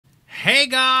Hey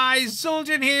guys,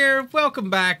 Zueljin here. Welcome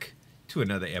back to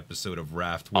another episode of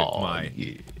Raft with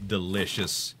my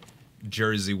delicious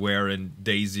jersey-wearing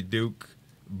Daisy Duke.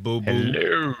 Boo boo.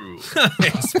 Hello.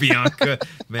 It's Bianca.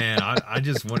 Man, I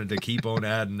just wanted to keep on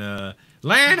adding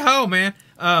land ho, man.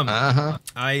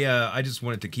 I just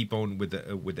wanted to keep on with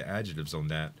the adjectives on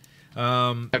that.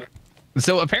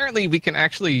 So apparently we can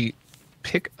actually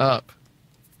pick up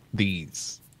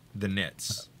these. The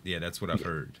nets. Yeah, that's what I've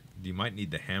heard. You might need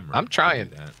the hammer. I'm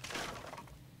trying that.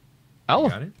 Oh,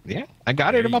 got it? Yeah, I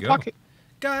got it in my pocket.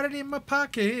 Got it in my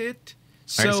pocket.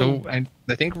 All right, so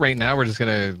I think right now we're just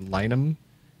gonna line them.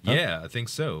 Yeah, I think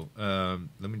so.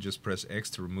 Let me just press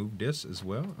X to remove this as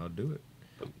well. I'll do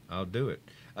it.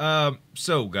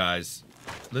 So guys,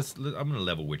 I'm gonna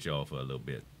level with y'all for a little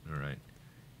bit. All right.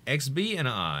 XB and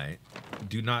I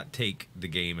do not take the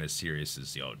game as serious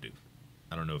as y'all do.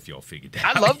 I don't know if y'all figured that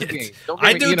out. I love the yet. game.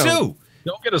 I do too.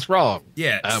 Don't get us wrong.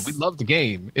 Yes. We love the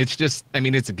game. It's just, I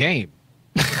mean, it's a game.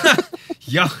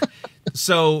 Yeah.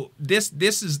 So this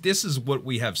is what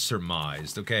we have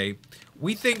surmised. Okay.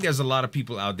 We think there's a lot of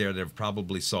people out there that have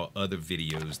probably saw other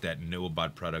videos that know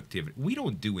about productivity. We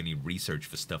don't do any research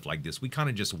for stuff like this. We kind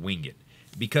of just wing it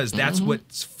because that's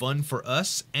what's fun for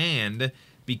us, and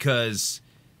because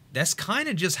that's kind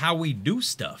of just how we do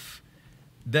stuff.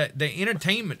 The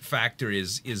entertainment factor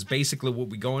is basically what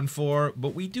we're going for, but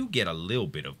we do get a little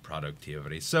bit of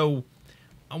productivity. So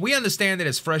we understand that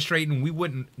it's frustrating. We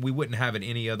wouldn't have it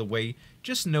any other way.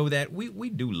 Just know that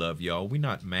we do love y'all. We're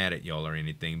not mad at y'all or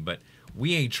anything, but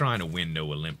we ain't trying to win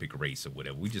no Olympic race or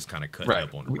whatever. We just kind of cut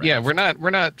up on the raft. Yeah, we're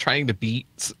not trying to beat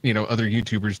other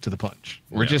YouTubers to the punch.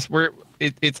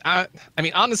 I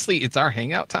mean, honestly, it's our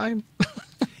hangout time.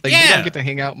 We don't get to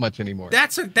hang out much anymore.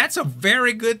 That's a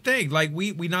very good thing. Like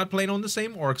we not playing on the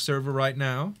same org server right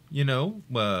now.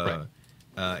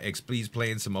 XP's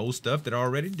playing some old stuff that I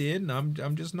already did, and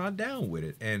I'm just not down with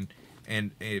it.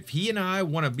 And if he and I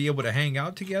want to be able to hang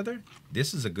out together,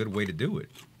 this is a good way to do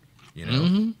it.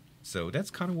 So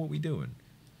that's kind of what we're doing.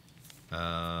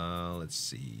 Let's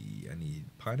see. I need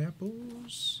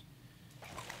pineapples.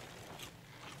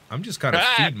 I'm just kind of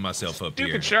feeding myself up here.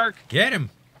 Stupid shark. Get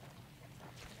him.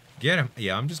 Get him.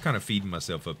 Yeah, I'm just kind of feeding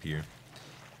myself up here.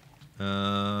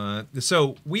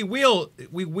 So we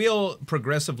will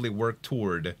progressively work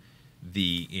toward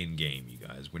the end game, you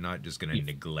guys. We're not just going to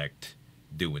neglect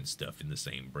doing stuff in the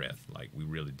same breath. Like, we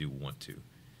really do want to.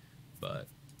 But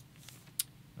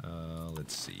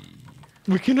let's see.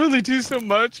 We can only do so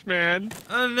much, man.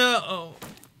 No.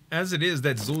 As it is,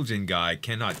 that Zueljin guy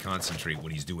cannot concentrate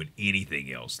when he's doing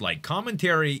anything else. Like,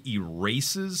 commentary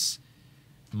erases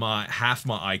half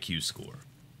my IQ score.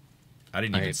 I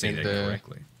didn't even say that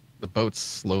correctly. The boat's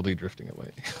slowly drifting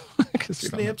away.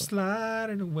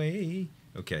 Sliding away.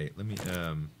 Okay, let me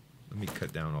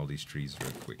cut down all these trees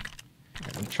real quick.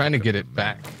 I'm trying to get it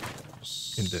back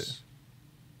into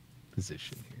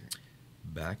position here.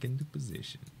 Back into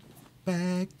position.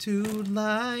 Back to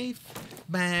life.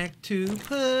 Back to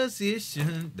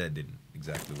position. That didn't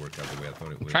exactly work out the way I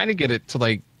thought it would. I'm trying to get it to,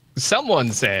 like,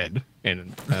 someone said,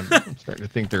 and I'm starting to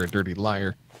think they're a dirty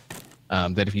liar,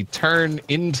 that if you turn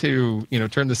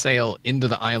the sail into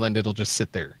the island, it'll just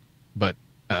sit there. But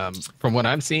from what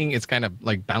I'm seeing, it's kind of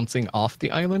like bouncing off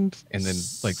the island and then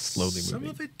like slowly moving. Some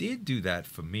of it did do that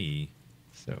for me.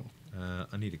 So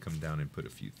I need to come down and put a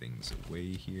few things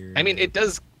away here. I mean, it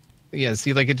does. Yeah,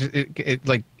 see, like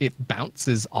it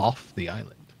bounces off the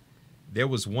island. There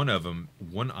was one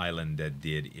island that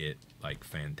did it like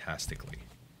fantastically.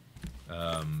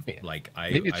 Like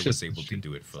I was able to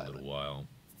do it for a little while.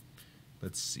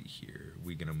 Let's see here.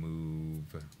 We're gonna move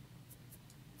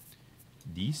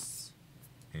these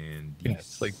and these. Yeah,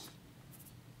 it's like,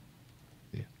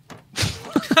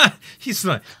 he's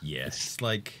like, yes,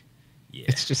 like, yeah.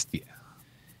 It's just, yeah.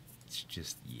 It's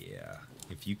just, yeah.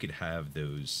 If you could have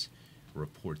those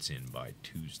reports in by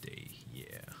Tuesday,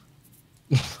 yeah.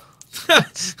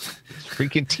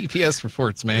 Freaking TPS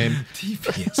reports, man.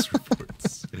 TPS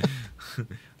reports.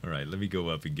 All right, let me go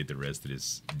up and get the rest of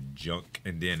this junk,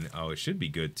 and then it should be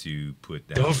good to put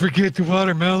that. Don't forget the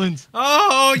watermelons.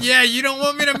 Oh yeah, you don't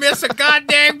want me to miss a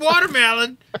goddamn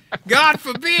watermelon. God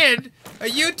forbid a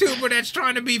YouTuber that's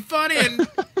trying to be funny and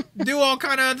do all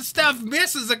kind of other stuff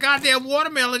misses a goddamn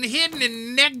watermelon hidden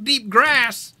in neck-deep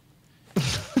grass.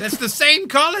 That's the same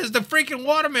color as the freaking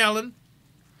watermelon.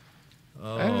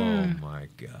 Oh my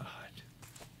God.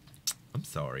 I'm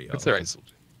sorry. It's all right.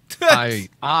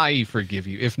 I forgive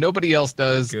you. If nobody else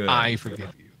does, good. I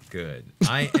forgive you. Good.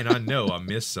 I know I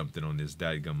missed something on this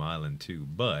dadgum island too,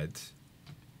 but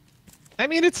I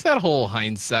mean, it's that whole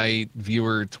hindsight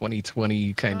viewer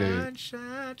 2020 kind of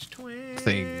Hindsight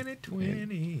thing.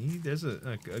 2020. There's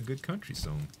a good country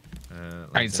song. All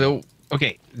right, so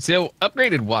okay, so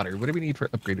upgraded water. What do we need for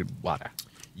upgraded water?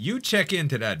 You check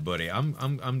into that, buddy. I'm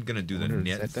gonna do the Wonder, is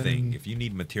net that thing. done? If you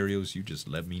need materials, you just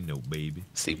let me know, baby.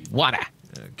 Let's see, water.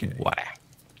 Okay. Water.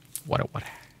 Water.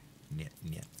 Net.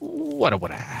 Water.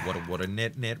 Water, net. Water,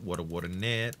 net. Water,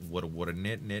 net. Where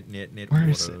water.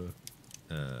 is it?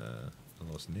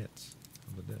 I lost nets.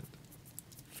 How about that?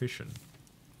 Fishing.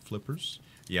 Flippers.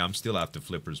 Yeah, I'm still after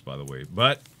flippers, by the way.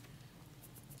 But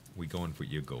we going for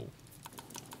your goal.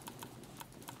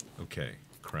 Okay.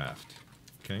 Craft.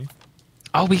 Okay.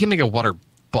 Oh, we can make a water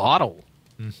bottle.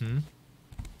 Mm-hmm.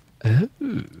 Oh.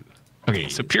 Okay,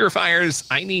 so purifiers.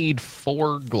 I need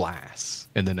 4 glass,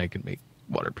 and then I can make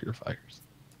water purifiers.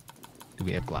 Do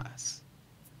we have glass?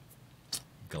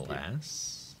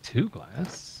 Glass. 2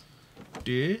 glass.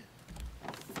 Yeah.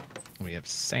 We have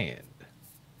sand.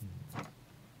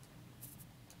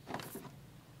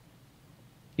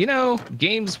 You know,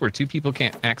 games where 2 people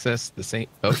can't access the same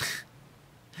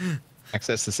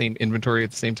access the same inventory at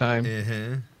the same time.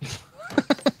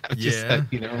 Just Yeah.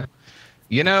 that,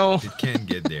 you know. It can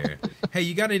get there. Hey,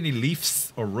 you got any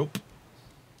leaves or rope?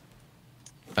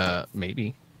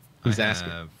 Maybe. Who's I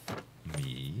asking? have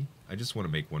me. I just want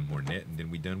to make one more net, and then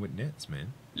we done with nets,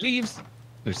 man. Leaves.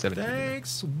 There's 17.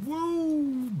 Thanks,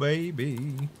 woo,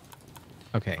 baby.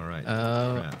 Okay. All right.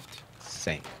 Craft.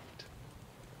 Sand.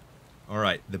 All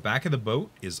right. The back of the boat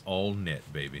is all net,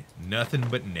 baby. Nothing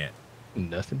but net.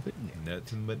 Nothing but net.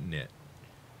 Nothing but net.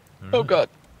 All Oh right. God.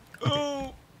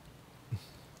 Oh.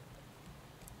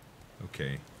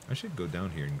 Okay. I should go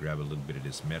down here and grab a little bit of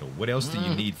this metal. What else do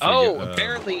you need for your...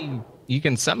 apparently you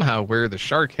can somehow wear the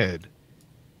shark head.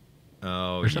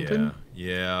 Oh, or something?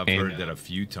 Yeah, I've heard that a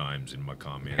few times in my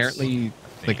comments. Apparently,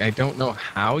 I don't know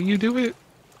how you do it.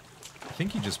 I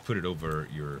think you just put it over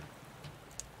your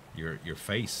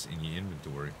face in your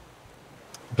inventory.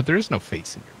 But there is no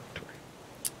face in your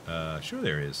inventory. Sure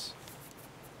there is.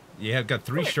 You have got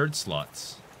 3 shirt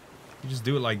slots. You just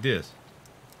do it like this.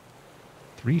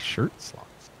 3 shirt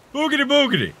slots. Boogity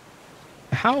boogity.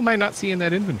 How am I not seeing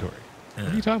that inventory? What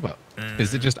are you talking about?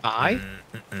 Is it just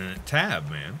Tab,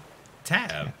 man.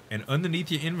 Tab. And underneath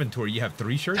your inventory, you have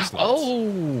 3 shirt slots.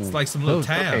 Oh. It's like some little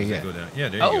tabs okay, that go down. Yeah,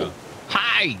 there you go.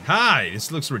 Hi. Hi.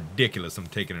 This looks ridiculous. I'm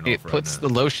taking it off It right puts now.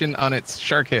 the lotion on its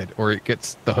shark head, or it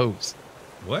gets the hose.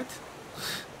 What?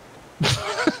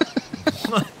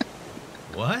 What?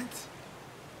 What?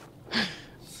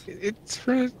 It's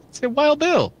a Wild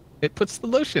Bill. It puts the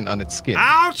lotion on its skin.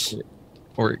 Ouch!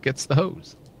 Or it gets the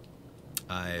hose.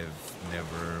 I've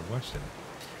never watched it.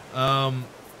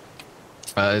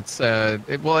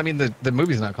 Well, I mean, the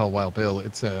movie's not called Wild Bill.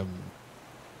 It's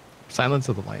Silence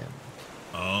of the Lambs.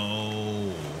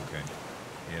 Oh, okay.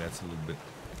 Yeah, that's a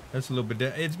little bit.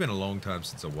 It's been a long time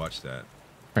since I watched that.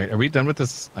 All right, are we done with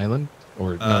this island?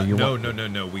 Or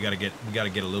No. We gotta get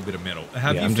a little bit of metal.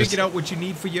 Have you figured out what you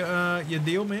need for your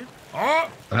deal, man? Oh.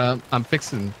 I'm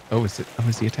fixing. Oh, is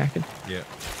he attacking? Yeah.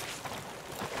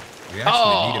 We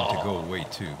actually need him to go away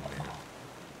too, man.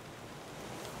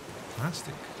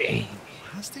 Plastic. Dang.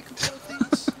 Plastic of all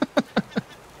things.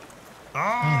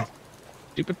 Ah.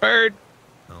 Stupid bird.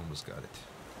 I almost got it.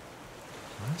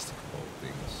 Plastic of all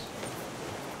things.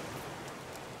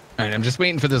 All right, I'm just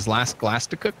waiting for this last glass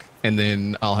to cook, and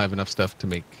then I'll have enough stuff to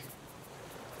make.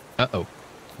 Uh-oh.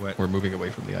 What? We're moving away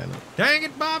from the island. Dang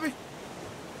it, Bobby.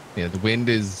 Yeah, the wind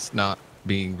is not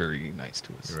being very nice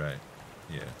to us. Right.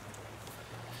 Yeah.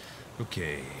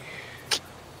 Okay.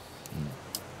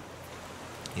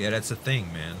 Yeah, that's the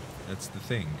thing, man. That's the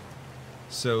thing.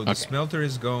 So the smelter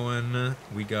is going.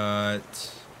 We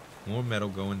got more metal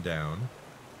going down.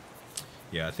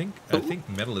 Yeah, I think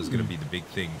metal is going to be the big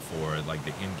thing for like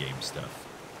the in-game stuff.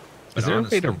 But is there a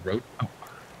way to rotate? Oh.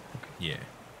 Okay. Yeah.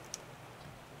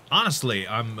 Honestly,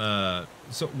 I'm.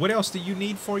 So, what else do you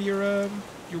need for your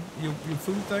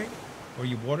food thing, or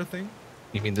your water thing?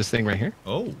 You mean this thing right here?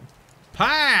 Oh,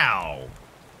 pow!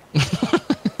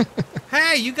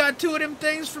 Hey, you got 2 of them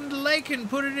things from the lake and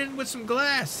put it in with some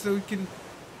glass so we can.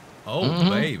 Oh,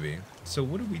 baby. So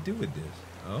what do we do with this?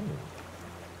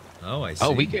 Oh, I see.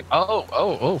 Oh, we can.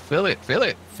 Fill it. Fill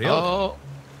it. Oh.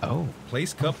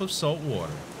 Place cup of salt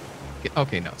water.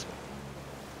 Okay, now it's full.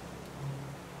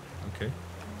 Okay.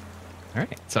 All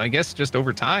right. So I guess just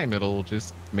over time it'll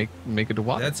just make it to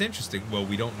water. That's interesting. Well,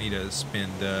 we don't need to spend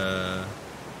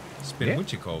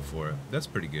what you call for it. That's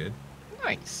pretty good.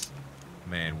 Nice.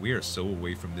 Man, we are so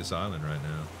away from this island right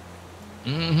now.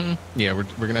 Yeah, we're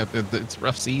gonna have to. It's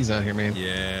rough seas out here, man.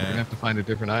 Yeah. We're gonna have to find a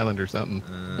different island or something.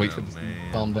 Wait for this thing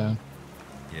to calm down.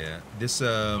 Yeah. This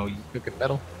Oh, you cooking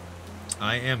metal?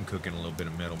 I am cooking a little bit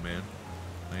of metal, man.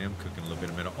 I am cooking a little bit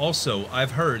of metal. Also,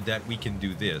 I've heard that we can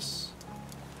do this.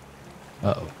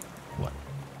 Uh-oh. What?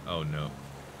 Oh no.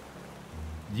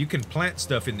 You can plant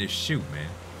stuff in this chute, man.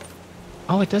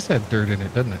 Oh, it does have dirt in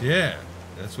it, doesn't it? Yeah.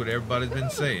 That's what everybody's been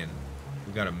saying.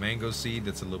 We got a mango seed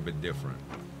that's a little bit different.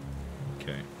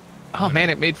 Okay. Oh man,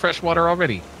 it made fresh water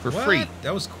already for What? free.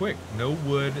 That was quick. No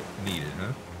wood needed,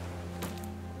 huh?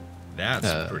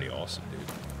 That's pretty awesome,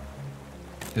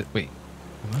 dude. Wait,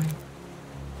 am I?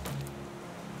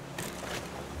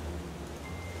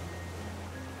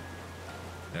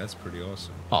 That's pretty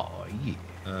awesome. Oh yeah.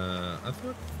 I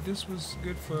thought this was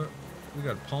good for. We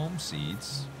got palm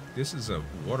seeds. This is a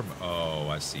watermelon. Oh,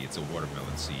 I see. It's a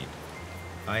watermelon seed.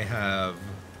 I have.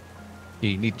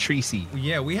 Yeah, you need tree seed.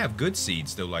 Yeah, we have good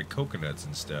seeds though, like coconuts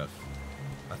and stuff.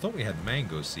 I thought we had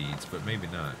mango seeds, but maybe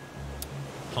not.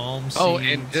 Palm seeds. Oh,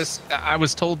 and just I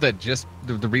was told that just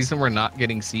the reason we're not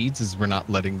getting seeds is we're not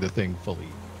letting the thing fully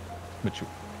mature.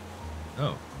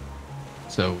 Oh.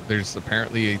 So there's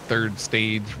apparently a third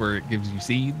stage where it gives you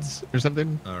seeds or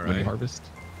something All when you right. harvest.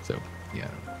 So yeah.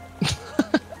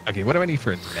 Okay, what do I need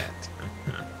for a net?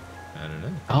 I don't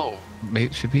know. Oh, maybe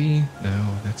it should be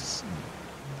no. That's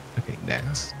okay.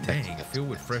 Nets. Dang, filled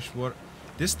with fresh water.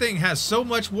 This thing has so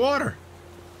much water.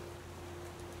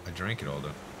 I drank it all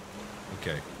though.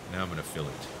 Okay, now I'm gonna fill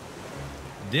it.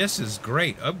 This is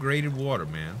great. Upgraded water,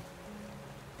 man.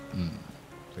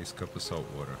 Place a cup of salt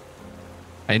water.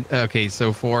 Okay,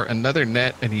 so for another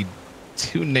net, I need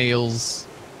 2 nails,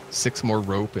 6 more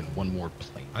rope, and 1 more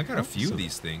plank. I got a few of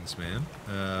these things, man.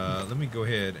 Let me go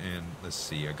ahead and let's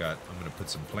see. I'm gonna put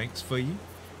some planks for you.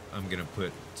 I'm gonna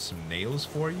put some nails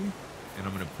for you, and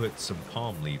I'm gonna put some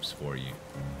palm leaves for you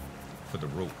for the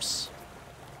ropes.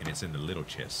 And it's in the little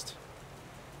chest.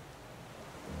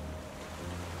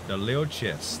 The little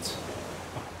chest.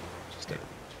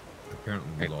 Apparently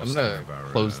we lost. I'm gonna one of our,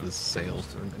 close this sail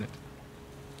for a minute.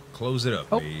 Close it up,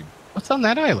 Oh, babe. what's on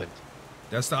that island?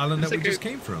 That's the island It's that we like just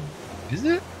came from. Is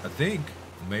it? I think.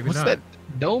 Maybe What's not. that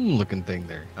dome-looking thing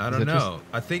there? I Is don't it just- know.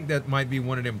 I think that might be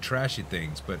one of them trashy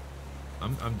things, but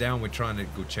I'm down with trying to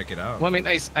go check it out. Well, I mean,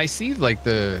 I see like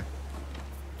the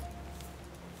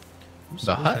We're the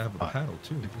supposed hut. to have a paddle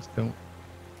too. I just don't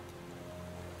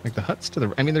like the huts to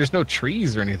the. I mean, there's no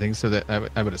trees or anything, so that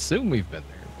I would assume we've been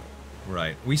there.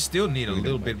 Right. We still need a We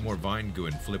little didn't bit like more vine goo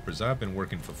and flippers. I've been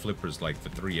working for flippers like for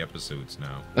 3 episodes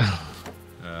now.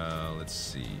 Let's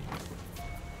see.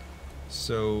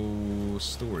 So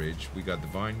storage, we got the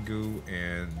vine goo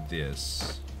and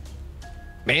this.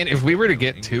 Man, if we were to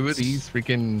get Ingots. 2 of these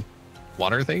freaking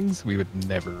water things, we would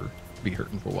never be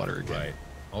hurting for water again. Right.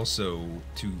 Also,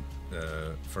 2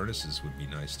 furnaces would be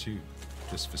nice too,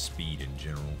 just for speed in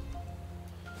general.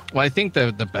 Well, I think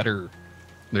the better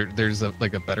there's a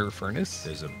better furnace.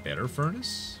 There's a better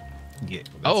furnace? Yeah.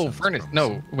 Well, that Oh, sounds furnace. promising.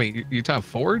 No, wait. You talking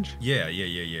forge? Yeah.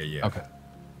 Okay.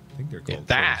 I think they're Yeah, called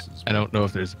that furnaces. I don't know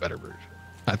if there's a better version.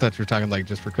 I thought you were talking like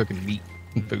just for cooking meat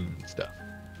and food and stuff.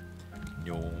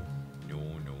 No.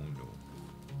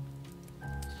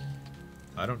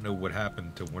 I don't know what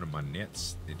happened to one of my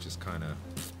nets. It just kind of...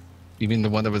 You mean the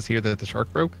one that was here that the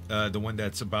shark broke? the one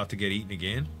that's about to get eaten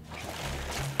again?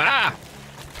 Ah!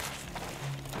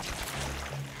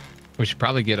 We should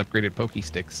probably get upgraded pokey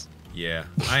sticks. Yeah.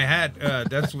 I had...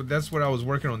 that's what I was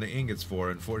working on the ingots for.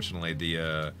 Unfortunately,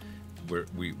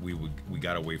 we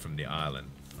got away from the island.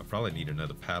 I probably need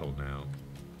another paddle now.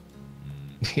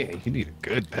 Yeah, you need a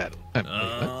good paddle.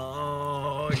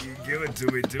 Oh, you give it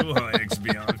to me too high,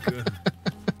 ex-Bianca.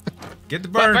 Get the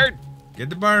What bird. Get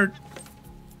the bird.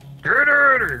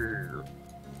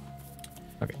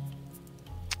 Okay.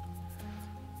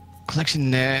 Collection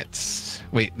nets.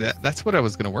 Wait, that's what I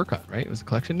was gonna work on, right? It was a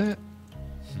collection net.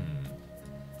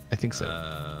 I think so.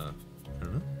 I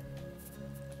don't know.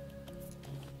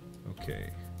 Okay.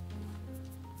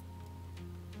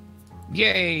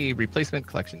 Yay! Replacement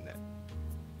collection net.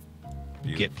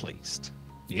 Beautiful. Get placed.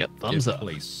 Yep, thumbs Get up.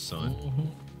 placed, son.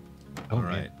 Oh, All man.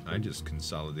 right, I just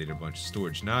consolidated a bunch of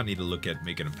storage. Now I need to look at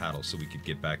making a paddle so we could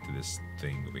get back to this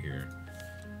thing over here.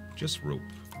 Just rope.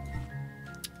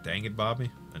 Dang it,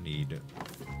 Bobby. I need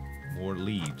more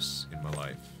leaves in my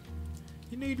life.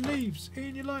 You need leaves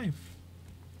in your life.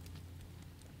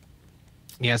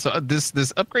 Yeah, so this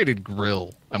upgraded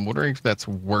grill, I'm wondering if that's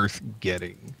worth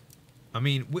getting. I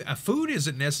mean, food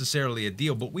isn't necessarily a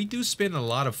deal, but we do spend a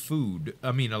lot of a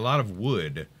lot of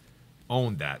wood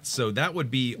on that. So that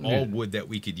would be all wood that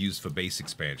we could use for base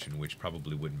expansion, which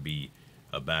probably wouldn't be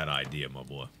a bad idea, my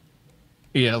boy.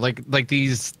 Yeah, like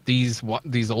these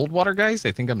old water guys,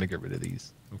 I think I'm gonna get rid of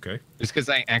these. Okay. Just because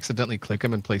I accidentally click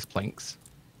them and place planks.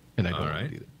 and I don't want to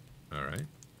do that. All right.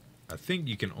 I think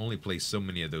you can only place so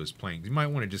many of those planks. You might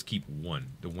want to just keep one,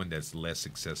 the one that's less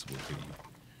accessible to you.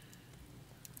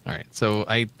 All right. So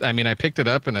I mean, I picked it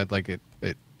up and I'd like it.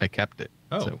 I kept it.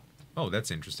 Oh. So. Oh,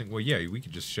 that's interesting. Well, yeah, we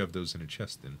could just shove those in a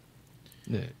chest then.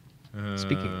 Yeah.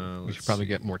 Speaking, we should probably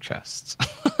get more chests.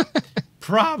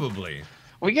 Probably.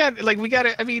 We got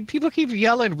to. I mean, people keep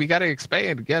yelling, "We got to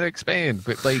expand,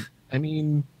 But like, I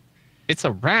mean, it's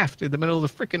a raft in the middle of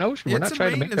the freaking ocean. We're not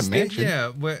trying to make a mansion.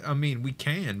 Yeah, well, I mean, we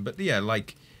can, but yeah,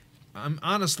 like,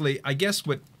 honestly, I guess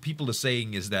what people are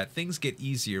saying is that things get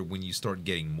easier when you start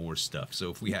getting more stuff.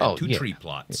 So if we had two tree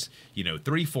plots,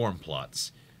 3 farm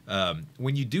plots,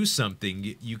 when you do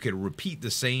something, you could repeat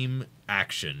the same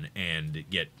action and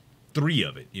get 3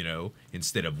 of it,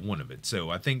 instead of 1 of it. So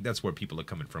I think that's where people are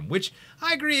coming from, which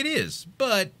I agree it is.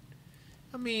 But,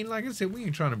 I mean, like I said, we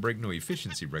ain't trying to break no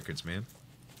efficiency records, man.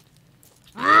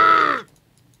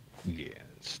 Yeah,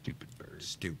 stupid bird.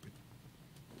 Stupid.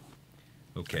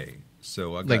 Okay,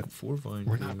 so I got 4 vine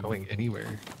We're not going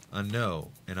anywhere. I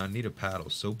know, and I need a paddle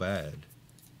so bad.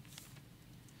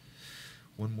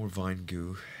 1 more vine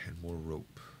goo and more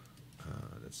rope.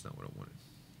 That's not what I wanted.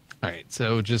 All right,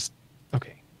 so just...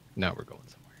 Okay, now we're going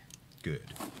somewhere.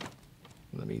 Good.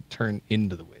 Let me turn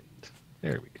into the wind.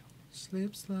 There we go.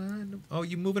 Slip, slide. Oh,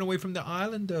 you're moving away from the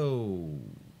island, though.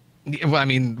 Yeah, well, I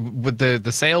mean, with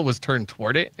the sail was turned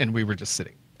toward it, and we were just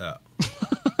sitting. Oh.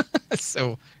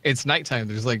 So it's nighttime.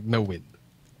 There's like no wind.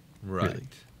 Right. Really.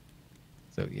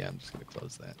 So yeah, I'm just gonna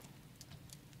close that.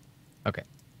 Okay.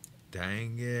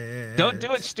 Dang it. Don't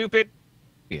do it, stupid.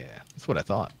 Yeah, that's what I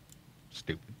thought.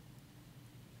 Stupid.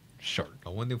 Shark. I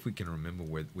wonder if we can remember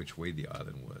which way the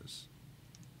island was.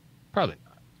 Probably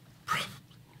not.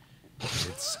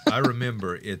 Probably. I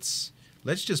remember it's...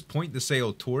 Let's just point the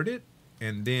sail toward it,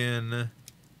 and then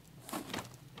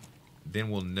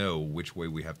we'll know which way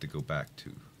we have to go back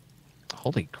to.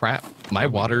 Holy crap. My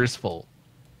water is full.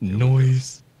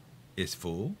 Noise. It's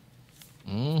full?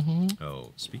 Mm-hmm.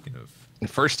 Oh, speaking of... The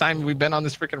first time we've been on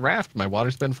this freaking raft, my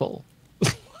water's been full.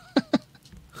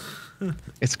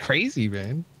 It's crazy,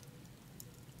 man.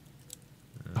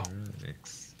 All right.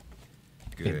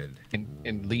 Good.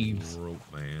 And leaves. Rope,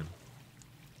 man.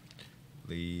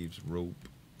 Leaves, rope,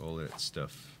 all that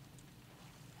stuff.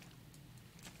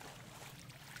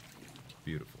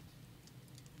 Beautiful.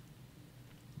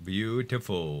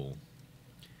 Beautiful.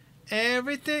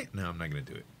 Everything. No, I'm not gonna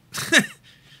do it.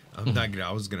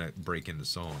 I was gonna break into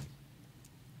song.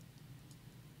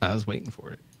 I was waiting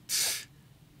for it.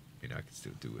 I mean, I can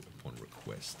still do it upon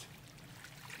request.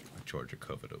 I charge a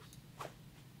cover though.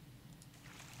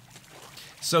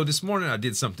 So this morning I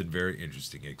did something very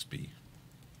interesting, XB.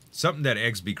 Something that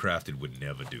XB Crafted would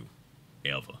never do.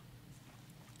 Ever.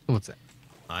 What's that?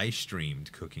 I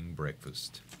streamed cooking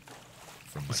breakfast.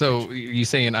 From my So kitchen. you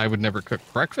saying I would never cook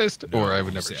breakfast, No, or I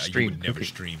would you never say stream? You would never cooking?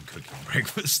 stream cooking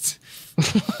breakfast.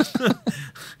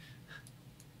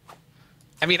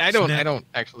 I mean, I don't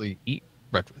actually eat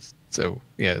breakfast, so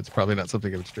yeah, it's probably not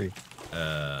something I would stream.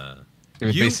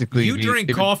 You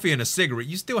drink coffee and a cigarette.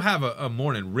 You still have a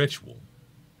morning ritual.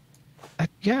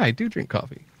 Yeah, I do drink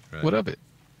coffee. Right. What of it?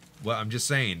 Well, I'm just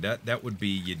saying that would be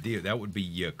your deal. That would be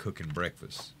your cooking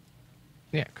breakfast.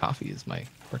 Yeah, coffee is my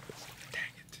breakfast. Dang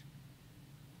it.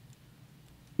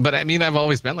 But I mean, I've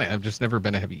always been like, I've just never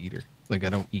been a heavy eater. Like, I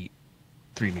don't eat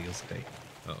 3 meals a day.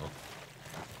 Uh-oh.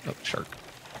 Oh, shark.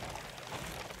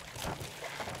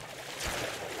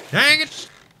 Dang it!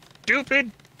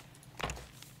 Stupid!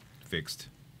 Fixed.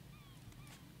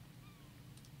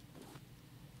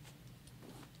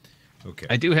 Okay.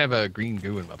 I do have a green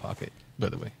goo in my pocket, by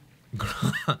the way.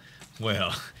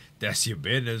 Well, that's your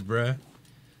business, bruh.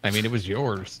 I mean, it was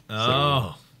yours.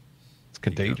 Oh. So it's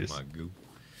contagious. You got my goo.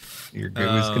 Your goo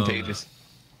is contagious.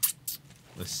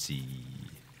 Let's see.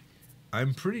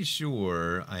 I'm pretty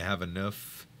sure I have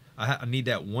enough. I need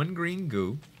that 1 green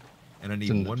goo, and I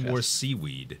need 1 more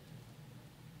seaweed.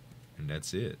 And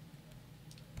that's it.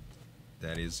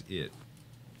 That is it.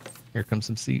 Here comes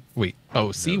some seaweed. Seaweed.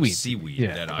 No, seaweed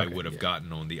yeah, that I would have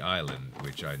gotten on the island,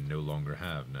 which I no longer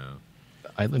have now.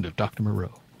 The island of Dr.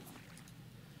 Moreau.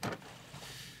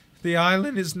 The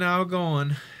island is now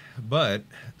gone, but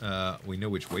we know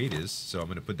which way it is, so I'm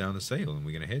going to put down the sail and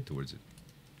we're going to head towards it.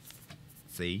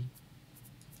 See?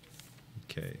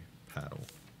 Okay. Paddle.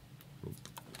 Rope.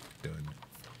 Done.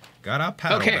 Got our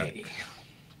paddle back.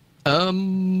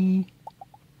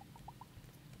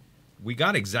 We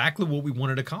got exactly what we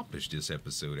wanted to accomplish this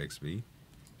episode, XB.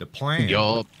 The plan.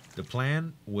 Yup. The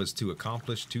plan was to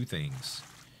accomplish 2 things.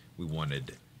 We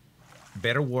wanted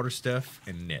better water stuff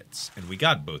and nets, and we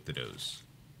got both of those.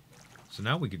 So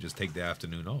now we could just take the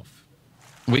afternoon off.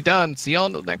 We done. See y'all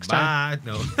next time. Bye.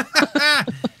 No.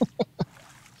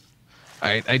 All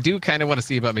right. I do kind of want to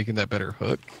see about making that better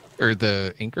hook or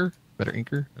the anchor. Better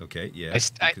anchor. Okay. Yeah.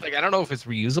 I don't know if it's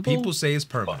reusable. People say it's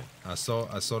permanent. I saw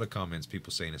the comments.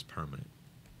 People saying it's permanent.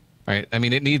 All right. I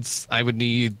mean, I would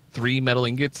need 3 metal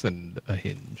ingots and a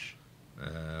hinge.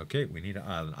 Okay. We need an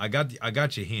island. I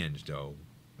got you hinged though.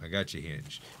 I got you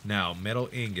hinged. Now metal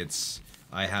ingots.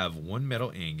 I have 1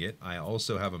 metal ingot. I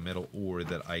also have a metal ore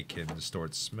that I can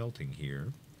start smelting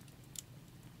here.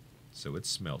 So it's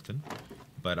smelting.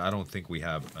 But I don't think we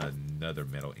have another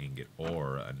metal ingot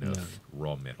or enough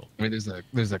raw metal. I mean,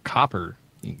 there's a copper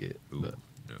ingot. Ooh, But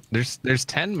no. there's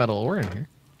 10 metal ore in here.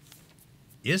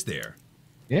 Is there?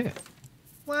 Yeah.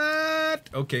 What?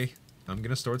 Okay. I'm going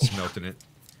to start smelting it.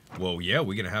 Well, yeah,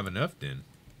 we're going to have enough then.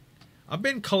 I've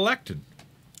been collecting.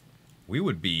 We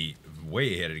would be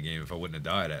way ahead of the game if I wouldn't have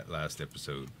died at last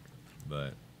episode.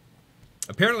 But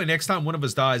apparently next time one of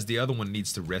us dies, the other one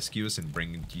needs to rescue us and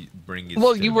bring it.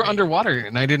 Well, to you the were main. underwater,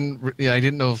 and I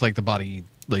didn't know if like the body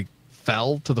like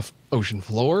fell to the ocean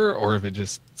floor or if it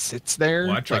just sits there.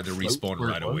 Well, I tried to like, floats respawn where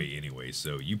it right was. away anyway,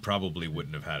 so you probably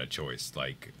wouldn't have had a choice.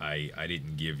 Like I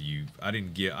didn't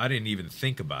even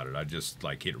think about it. I just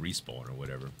like hit respawn or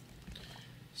whatever.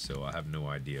 So I have no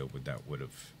idea what that would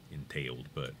have entailed,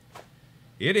 but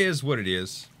it is what it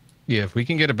is. Yeah, if we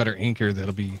can get a better anchor,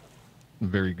 that'll be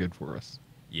very good for us.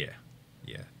 Yeah.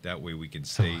 Yeah. That way we can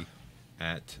stay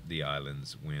at the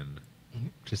islands when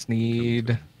Just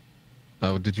need.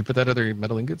 Oh, did you put that other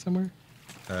metal ingot somewhere?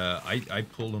 I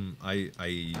pulled them.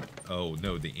 Oh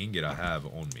no, the ingot I have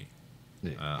on me.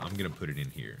 Yeah. I'm gonna put it in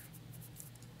here.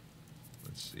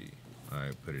 Let's see.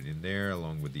 I put it in there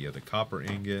along with the other copper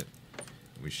ingot.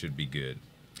 We should be good.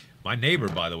 My neighbor,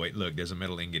 by the way, look, there's a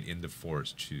metal ingot in the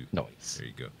forest too. Nice. There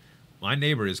you go. My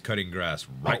neighbor is cutting grass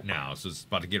right now, so it's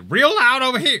about to get real loud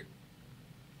over here.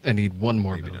 I need 1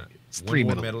 more Maybe metal not. ingot. It's One 3 more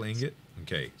metal metal ingots. ingot.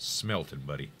 Okay, smelting,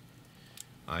 buddy.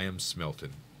 I am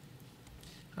smelting.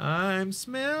 I'm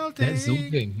smelting. That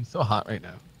Zueljin, he's so hot right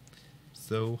now.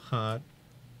 So hot.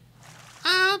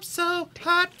 I'm so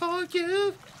hot for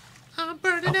you. I'm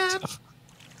burning up.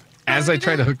 As I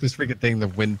try to hook this freaking thing, the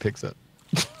wind picks up.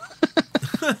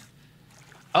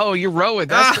 Oh, you're rowing.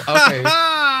 That's okay.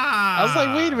 I was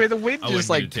like, wait a minute, the wind I just wasn't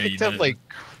like gonna tell you picked up that. like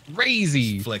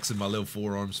crazy. Flexing my little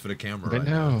forearms for the camera. But right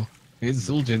now. no, it's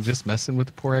Zueljin just messing with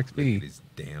the poor Look at XP. these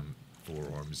damn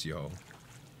forearms, y'all.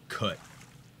 Cut.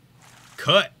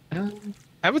 Cut.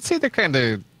 I would say they're kind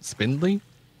of spindly.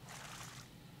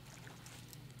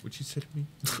 What you said to me?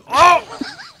 Oh!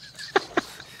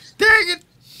 Dang it!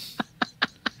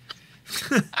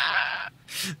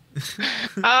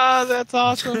 Ah, that's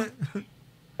awesome.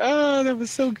 Oh, that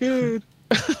was so good.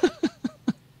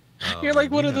 Oh, You're like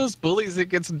man, one we of have- those bullies that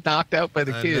gets knocked out by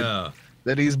the I kid know.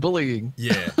 that he's bullying.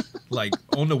 Yeah, like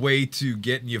on the way to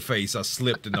get in your face, I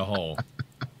slipped in the hall.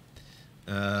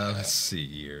 Let's see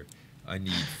here. I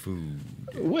need food.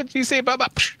 What'd you say about my...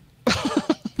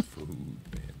 Food,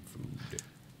 man, food.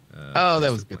 Oh, that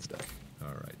where's was the good plane? stuff.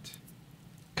 All right.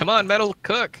 Come on, metal,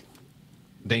 cook.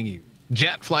 Dang you.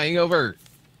 Jet flying over.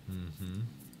 Mm-hmm.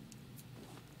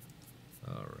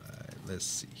 All right. Let's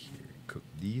see here. Cook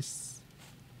these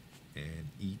and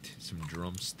eat some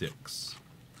drumsticks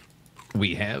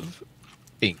We have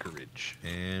anchorage.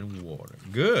 and water.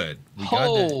 Good. We got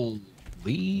that. Holy...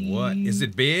 What is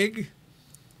it? Big?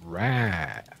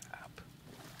 Rap.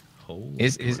 Holy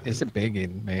It's crap. a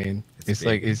biggin, man. It's It's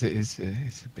like big. it's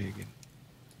a biggin.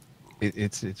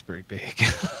 It's very big.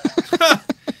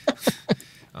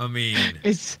 I mean,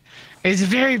 it's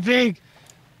very big.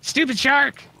 Stupid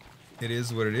shark. it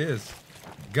is what it is.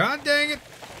 God dang it!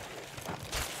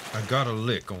 I got a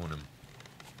lick on him.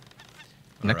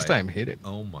 All Next right. time, hit it.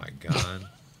 Oh my god.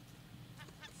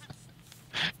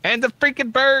 And the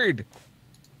freaking bird.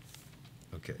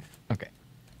 Okay. Okay.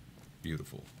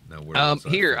 Beautiful. Now where was I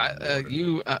Here, from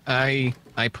the water?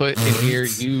 I put in here.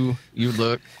 You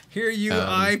look. Here you um,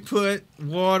 I put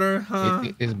water, huh?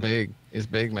 It's big. It's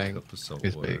big, man. Cup of salt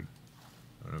It's water. big.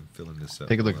 All right, I'm filling this up.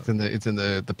 Take a look. Hold It's in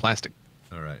the plastic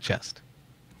up. All right. chest.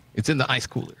 It's in the ice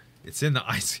cooler. It's in the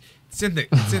ice. It's in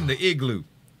the igloo.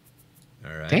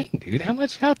 All right. Dang, dude,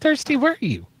 how thirsty were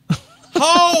you?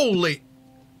 Holy!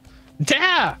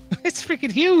 Yeah, it's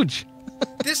freaking huge.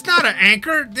 This is not an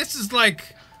anchor. This is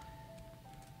like.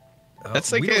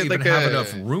 That's like we don't a- even like have a-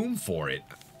 enough room for it.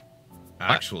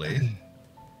 Actually.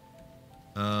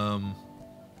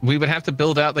 We would have to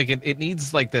build out like it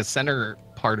needs like the center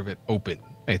part of it open,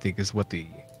 I think is what the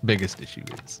biggest issue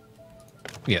is.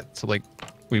 Yeah, so like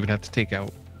we would have to take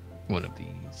out one of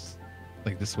these.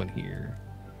 Like this one here.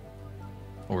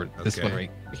 Or this one Okay.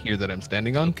 right here that I'm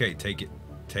standing on. Okay, take it.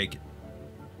 Take it.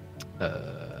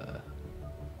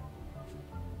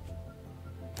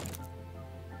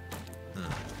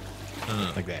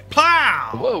 Like that.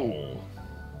 Pow! Whoa.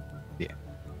 Yeah.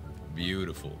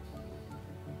 Beautiful.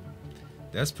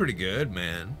 That's pretty good,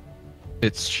 man.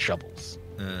 It's shovels.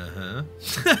 Uh-huh.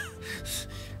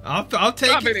 I'll take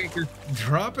Drop it. it, anchor.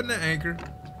 Dropping the anchor.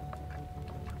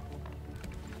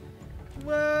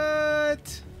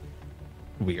 What?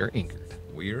 We are anchored.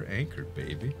 We are anchored,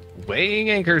 baby. Weighing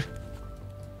anchored.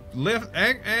 Lift,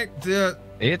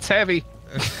 It's heavy.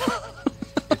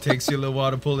 It takes you a little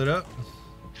while to pull it up.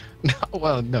 No,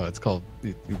 well, no, it's called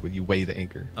when you weigh the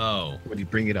anchor. Oh. When you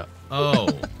bring it up. Oh,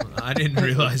 I didn't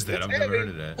realize that. I've It's never heavy. heard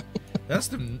of that. That's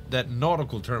that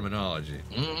nautical terminology.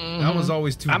 Mm-hmm. That was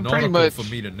always too I'm pretty nautical much- for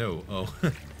me to know. Oh.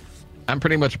 I'm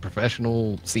pretty much a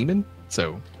professional seaman,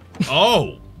 so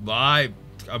Oh, I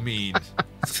mean,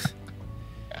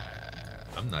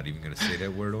 I'm not even gonna say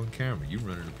that word on camera. You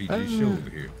running a PG show over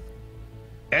here.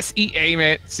 SEA,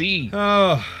 man. C.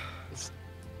 Oh,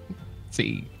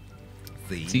 C.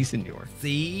 see, C, senor.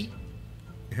 see,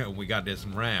 we got this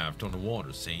raft on the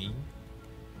water. See,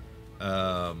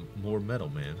 more metal,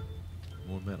 man.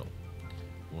 More metal.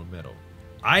 More metal.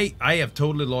 I have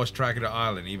totally lost track of the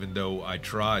island, even though I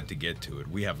tried to get to it.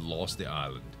 We have lost the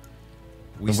island.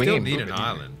 We still ain't need an moving either.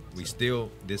 island. We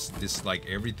still this like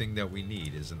everything that we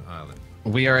need is an island.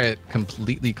 We are at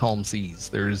completely calm seas.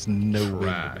 There's no way.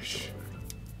 Trash.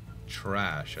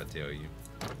 Trash, I tell you.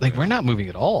 Like we're not moving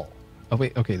at all. Oh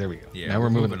wait, okay, there we go. Yeah, now we're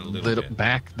moving a little bit.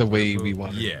 back the way we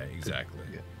want. Yeah, exactly.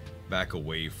 Yeah. Back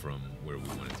away from where we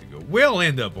wanted to go. We'll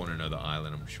end up on another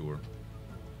island, I'm sure.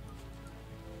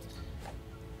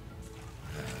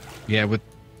 Yeah, with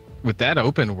that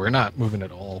open, we're not moving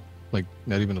at all. Like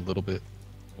not even a little bit.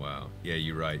 Wow. Yeah,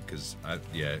 you're right. Because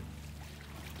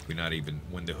we're not even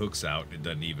when the hook's out, it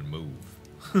doesn't even move.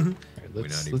 All right, We're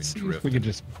not let's even see if we drifting. can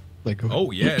just like go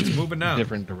Oh yeah, it's moving now.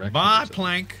 different direction. Bye,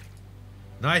 plank.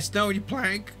 Nice knowing you,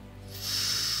 plank.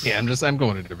 Yeah, I'm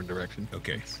going a different direction.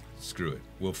 Okay, screw it.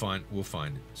 We'll find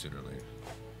it sooner or later.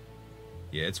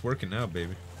 Yeah, it's working now,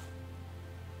 baby.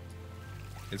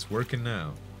 It's working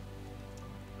now.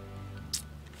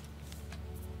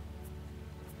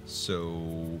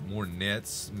 So more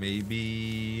nets,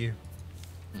 maybe.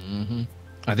 Mm-hmm.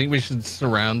 I think we should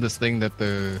surround this thing that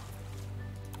the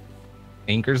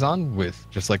anchor's on with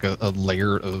just like a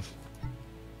layer of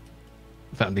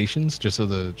foundations, just so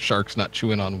the shark's not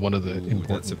chewing on one of the Ooh,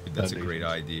 important. that's a great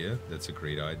foundations. idea. That's a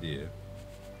great idea.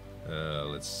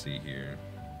 Let's see here.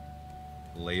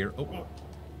 Layer. Oh,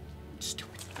 stupid.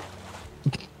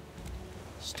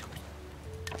 Stupid.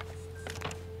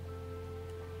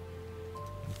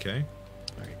 Okay.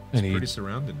 All right. It's I need pretty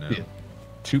surrounded now. yeah.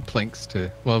 2 planks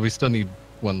to. Well, we still need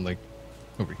one like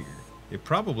over here. It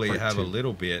probably Part have a 2.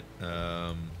 little bit.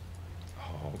 I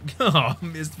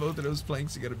missed both of those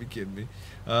planks. You gotta be kidding me.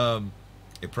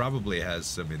 It probably has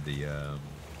some in the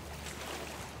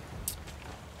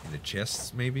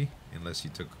chests, maybe, unless you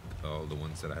took all the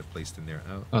ones that I had placed in there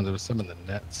out. Oh, there was some in the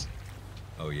nets.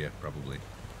 Oh yeah, probably.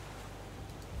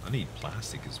 I need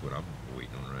plastic is what I'm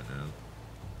waiting on right now.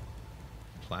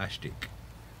 Plastic.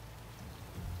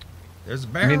 There's a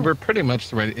I barrel. mean, we're pretty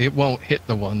much ready. It won't hit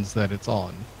the ones that it's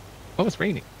on. Oh, it's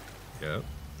raining. Yep.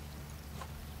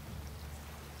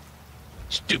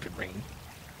 Stupid rain.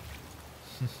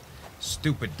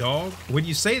 Stupid dog. When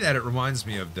you say that, it reminds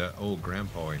me of the old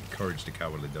grandpa in Courage the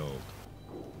Cowardly Dog.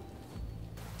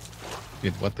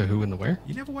 Did what, the who, and the where?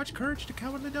 You never watch Courage the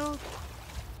Cowardly Dog?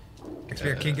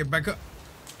 Expect I can't get back up.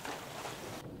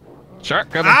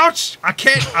 Shark coming. Ouch! I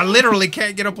can't. I literally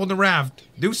can't get up on the raft.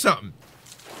 Do something.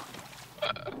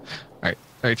 All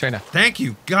right, try now. Thank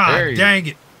you. God There you dang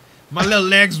it. My little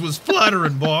legs was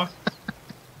fluttering, boy.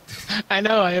 I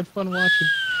know. I had fun watching.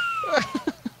 I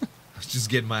was just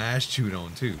getting my ass chewed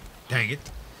on too. Dang it.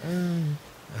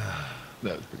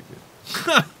 That was pretty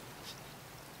good.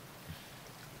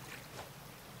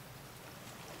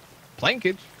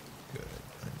 Plankage. Good.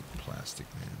 I need plastic,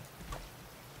 man.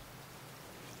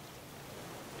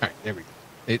 All right, there we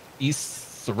go. He's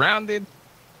surrounded.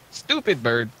 Stupid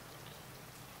bird.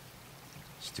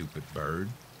 Stupid bird.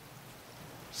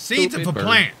 Seeds Stupid for bird.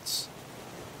 plants.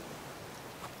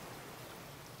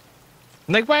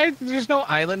 Like, why? There's no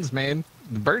islands, man.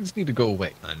 The birds need to go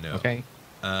away. I know. Okay.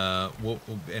 Well,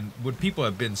 and what people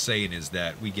have been saying is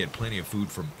that we get plenty of food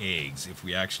from eggs if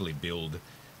we actually build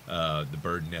the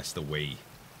bird nest away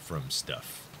from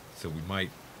stuff. So we might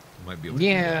be able to do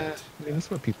Yeah, that. I mean,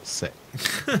 that's what people say.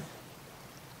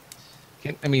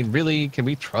 Really, can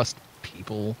we trust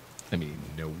people? I mean,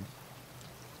 No.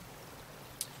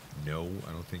 No,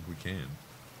 I don't think we can.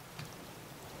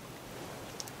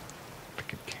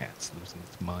 Fucking cat's losing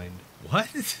its mind. What?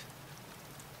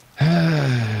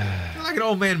 You're like an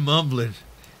old man mumbling.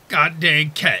 God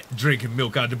dang cat drinking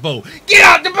milk out the bowl. Get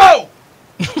out the bowl!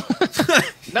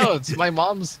 No, it's my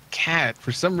mom's cat.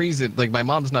 For some reason, like my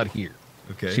mom's not here.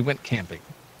 Okay. She went camping.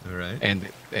 All right. And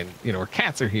you know, her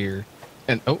cats are here.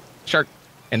 And oh, shark.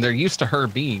 And they're used to her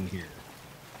being here.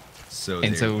 So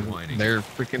And they're so whining. they're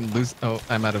freaking loose. Oh,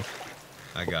 I'm out of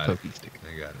I got pokey it. stick.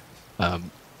 I got it.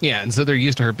 Yeah, and so they're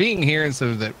used to her being here, and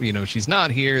so that, you know, she's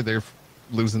not here, they're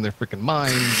losing their freaking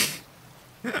minds.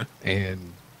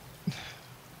 And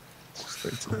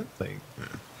it's a whole thing.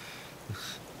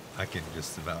 I can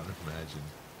just about imagine.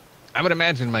 I would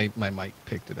imagine my mic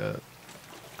picked it up.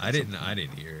 I didn't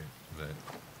hear it, but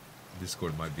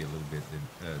Discord might be a little bit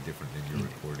different than your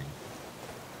recording.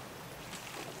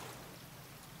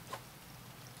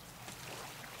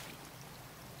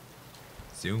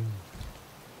 Zoom.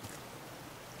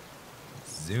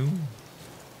 Zoom.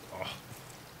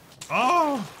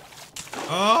 Oh.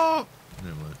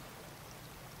 Never mind.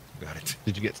 Got it.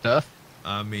 Did you get stuff?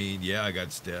 I mean, yeah, I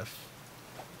got stuff.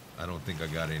 I don't think I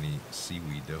got any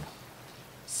seaweed, though.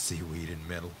 Seaweed and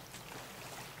metal.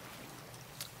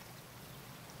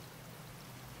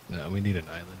 No, we need an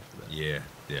island for that. Yeah,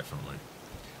 definitely.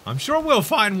 I'm sure we'll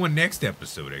find one next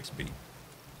episode, XB.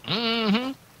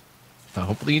 Mm-hmm.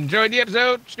 Hopefully you enjoyed the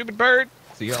episode, stupid bird.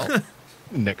 See y'all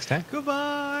next time.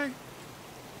 Goodbye.